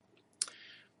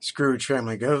Scrooge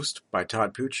Family Ghost by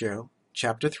Todd Puccio,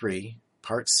 Chapter 3,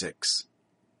 Part 6,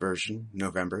 version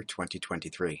November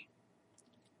 2023.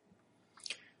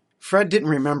 Fred didn't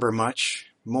remember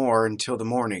much more until the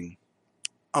morning.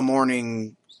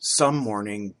 Some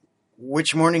morning,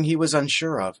 which morning he was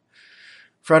unsure of.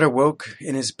 Fred awoke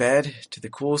in his bed to the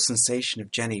cool sensation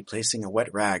of Jenny placing a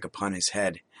wet rag upon his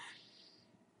head.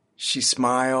 She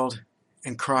smiled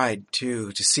and cried,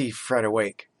 too, to see Fred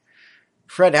awake.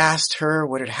 Fred asked her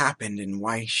what had happened and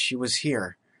why she was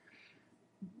here.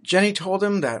 Jenny told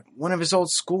him that one of his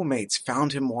old schoolmates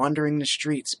found him wandering the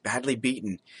streets, badly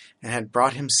beaten, and had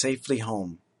brought him safely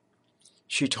home.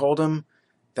 She told him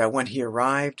that when he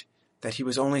arrived, that he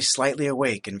was only slightly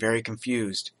awake and very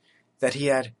confused, that he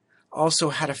had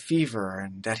also had a fever,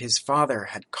 and that his father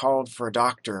had called for a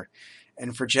doctor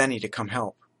and for Jenny to come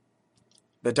help.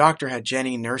 The doctor had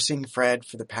Jenny nursing Fred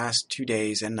for the past 2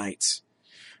 days and nights.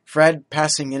 Fred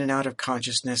passing in and out of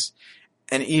consciousness,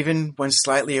 and even when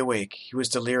slightly awake, he was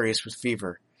delirious with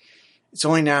fever. It's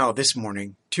only now, this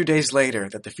morning, 2 days later,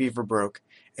 that the fever broke,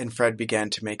 and Fred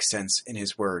began to make sense in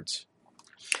his words.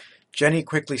 Jenny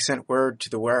quickly sent word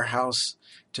to the warehouse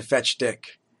to fetch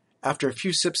Dick. After a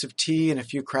few sips of tea and a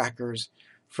few crackers,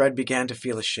 Fred began to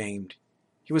feel ashamed.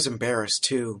 He was embarrassed,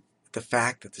 too, at the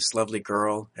fact that this lovely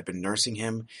girl had been nursing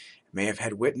him, may have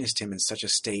had witnessed him in such a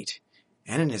state,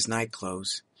 and in his night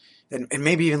clothes. And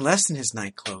maybe even less than his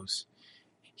night clothes.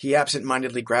 He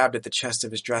absent-mindedly grabbed at the chest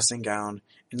of his dressing gown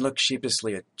and looked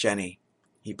sheepishly at Jenny.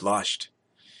 He blushed.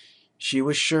 She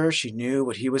was sure she knew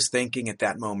what he was thinking at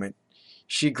that moment.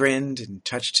 She grinned and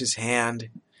touched his hand.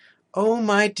 "Oh,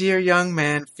 my dear young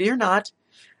man, fear not.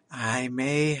 I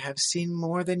may have seen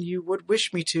more than you would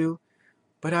wish me to,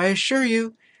 but I assure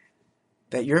you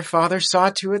that your father saw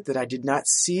to it that I did not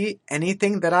see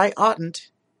anything that I oughtn't."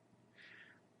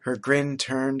 Her grin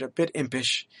turned a bit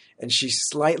impish, and she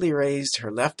slightly raised her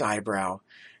left eyebrow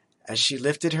as she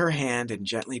lifted her hand and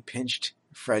gently pinched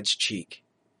Fred's cheek.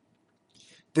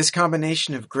 This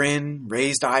combination of grin,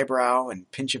 raised eyebrow,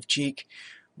 and pinch of cheek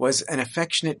was an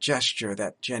affectionate gesture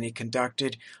that Jenny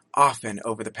conducted often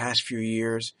over the past few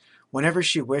years, whenever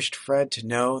she wished Fred to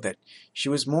know that she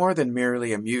was more than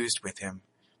merely amused with him,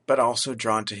 but also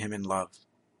drawn to him in love.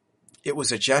 It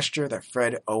was a gesture that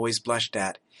Fred always blushed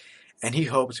at, and he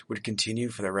hoped would continue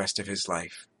for the rest of his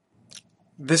life.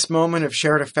 This moment of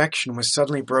shared affection was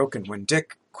suddenly broken when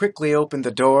Dick quickly opened the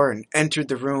door and entered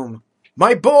the room.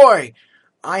 "My boy!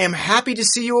 I am happy to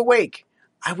see you awake.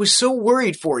 I was so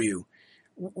worried for you.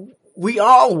 We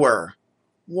all were.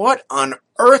 What on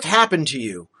earth happened to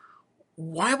you?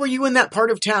 Why were you in that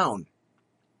part of town?"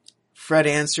 Fred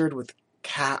answered with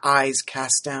eyes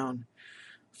cast down.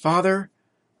 "Father,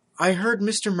 I heard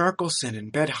Mr. Merkelson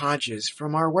and Ben Hodges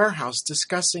from our warehouse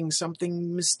discussing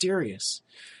something mysterious.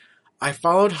 I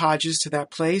followed Hodges to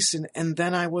that place, and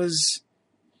then I was—"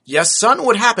 "Yes, son,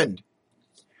 what happened?"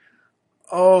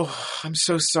 "Oh, I'm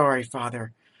so sorry,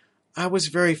 Father. I was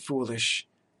very foolish.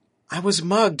 I was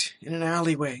mugged in an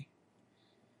alleyway."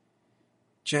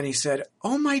 Jenny said,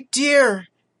 "Oh, my dear,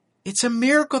 it's a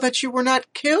miracle that you were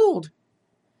not killed."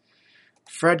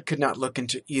 Fred could not look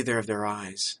into either of their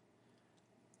eyes.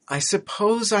 "I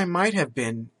suppose I might have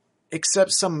been,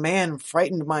 except some man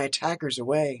frightened my attackers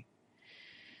away."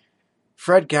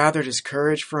 Fred gathered his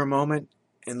courage for a moment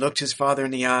and looked his father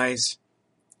in the eyes.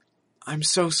 "I'm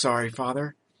so sorry,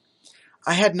 Father.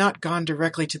 I had not gone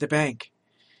directly to the bank.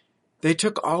 They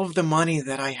took all of the money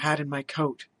that I had in my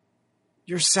coat.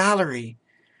 Your salary,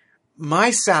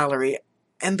 my salary,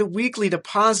 and the weekly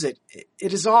deposit,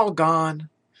 it is all gone.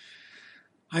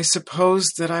 I suppose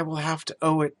that I will have to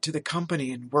owe it to the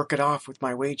company and work it off with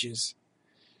my wages."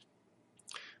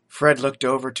 Fred looked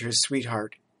over to his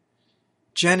sweetheart.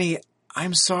 "Jenny,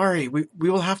 I'm sorry. We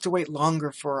will have to wait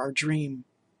longer for our dream."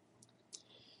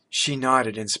 She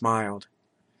nodded and smiled.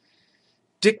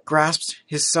 Dick grasped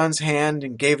his son's hand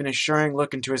and gave an assuring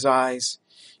look into his eyes.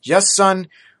 "Yes, son,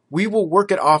 we will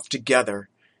work it off together,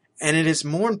 and it is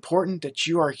more important that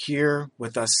you are here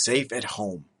with us safe at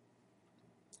home."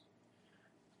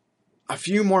 A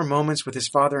few more moments with his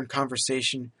father in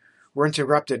conversation were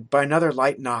interrupted by another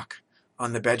light knock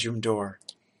on the bedroom door.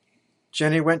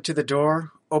 Jenny went to the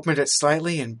door, opened it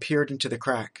slightly, and peered into the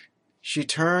crack. She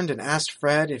turned and asked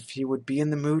Fred if he would be in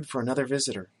the mood for another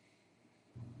visitor.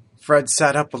 Fred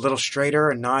sat up a little straighter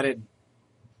and nodded.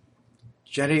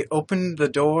 Jenny opened the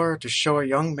door to show a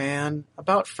young man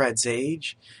about Fred's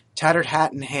age, tattered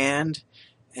hat in hand,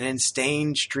 and in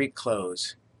stained street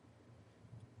clothes.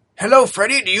 "Hello,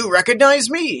 Freddie, do you recognize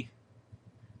me?"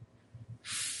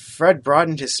 Fred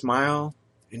broadened his smile,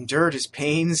 endured his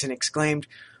pains, and exclaimed,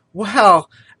 "Well,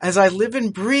 as I live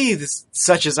and breathe,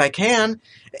 such as I can.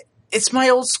 It's my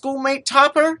old schoolmate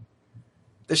Topper."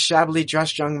 The shabbily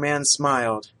dressed young man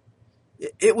smiled.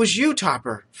 "It was you,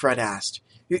 Topper?" Fred asked.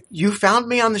 "You found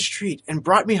me on the street and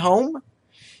brought me home?"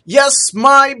 "Yes,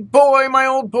 my boy, my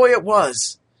old boy it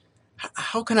was."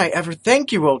 "How can I ever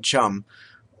thank you, old chum?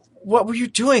 What were you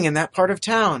doing in that part of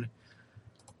town?"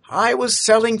 "I was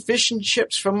selling fish and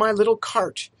chips from my little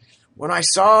cart when I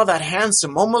saw that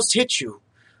hansom almost hit you.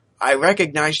 I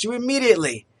recognized you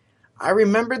immediately. I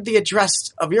remembered the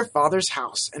address of your father's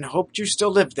house and hoped you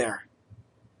still lived there."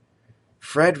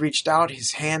 Fred reached out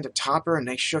his hand to Topper and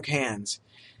they shook hands.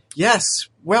 Yes,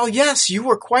 you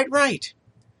were quite right."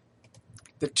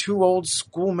 The two old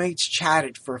schoolmates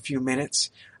chatted for a few minutes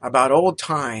about old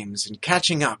times and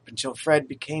catching up until Fred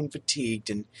became fatigued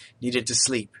and needed to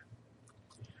sleep.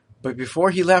 But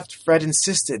before he left, Fred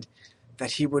insisted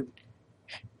that he would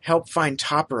help find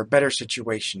Topper a better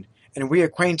situation and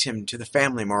reacquaint him to the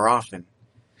family more often.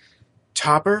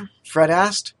 "Topper," Fred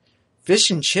asked, "fish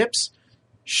and chips?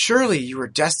 Surely you were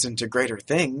destined to greater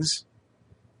things."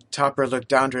 Topper looked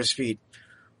down to his feet.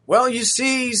 "Well, you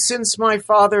see, since my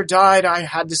father died, I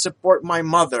had to support my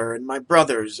mother and my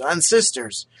brothers and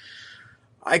sisters.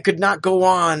 I could not go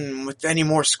on with any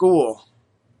more school."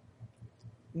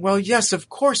 "Well, yes, of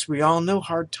course, we all know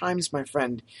hard times, my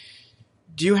friend.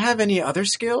 Do you have any other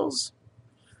skills?"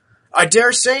 "I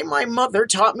dare say my mother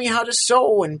taught me how to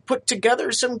sew and put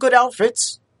together some good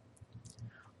outfits."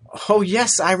 "Oh,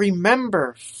 yes, I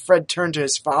remember." Fred turned to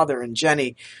his father and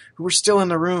Jenny, who were still in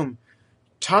the room.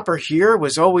 "Topper here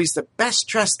was always the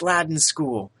best-dressed lad in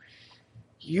school.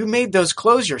 You made those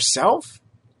clothes yourself?"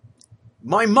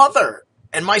 "My mother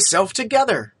and myself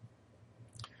together."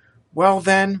 "Well,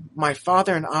 then, my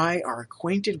father and I are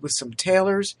acquainted with some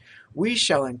tailors. We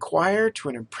shall inquire to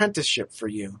an apprenticeship for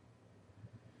you."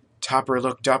 Topper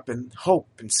looked up in hope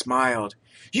and smiled.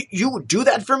 You would do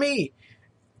that for me?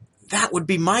 That would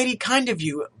be mighty kind of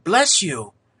you. Bless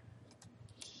you."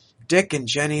 Dick and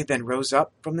Jenny then rose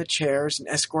up from the chairs and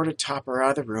escorted Topper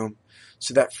out of the room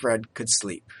so that Fred could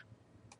sleep.